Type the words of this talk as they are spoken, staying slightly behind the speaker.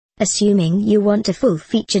Assuming you want a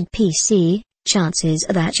full-featured PC, chances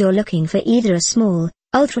are that you're looking for either a small,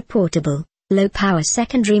 ultra-portable, low-power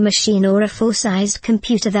secondary machine or a full-sized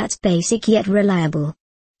computer that's basic yet reliable.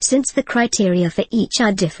 Since the criteria for each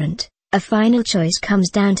are different, a final choice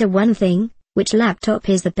comes down to one thing: which laptop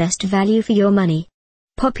is the best value for your money.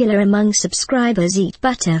 Popular among subscribers Eat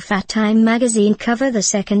Butter Fat Time magazine cover The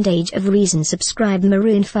Second Age of Reason subscribe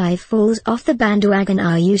Maroon 5 falls off the bandwagon.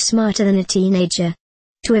 Are you smarter than a teenager?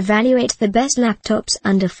 To evaluate the best laptops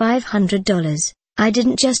under $500, I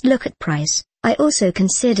didn't just look at price, I also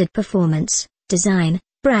considered performance, design,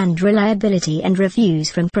 brand reliability and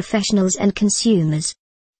reviews from professionals and consumers.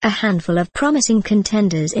 A handful of promising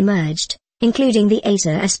contenders emerged, including the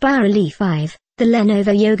Acer Aspire Elite 5, the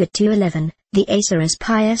Lenovo Yoga 211, the Acer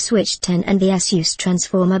Aspire Switch 10 and the Asus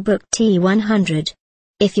Transformer Book T100.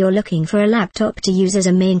 If you're looking for a laptop to use as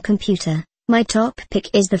a main computer, my top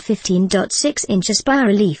pick is the 15.6-inch Aspire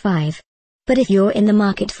Elite 5. But if you're in the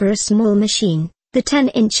market for a small machine, the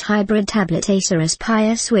 10-inch hybrid tablet Acer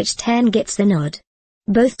Aspire Switch 10 gets the nod.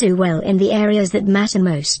 Both do well in the areas that matter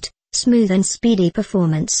most: smooth and speedy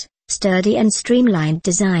performance, sturdy and streamlined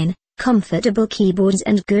design, comfortable keyboards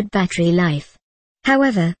and good battery life.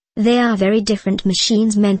 However, they are very different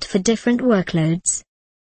machines meant for different workloads.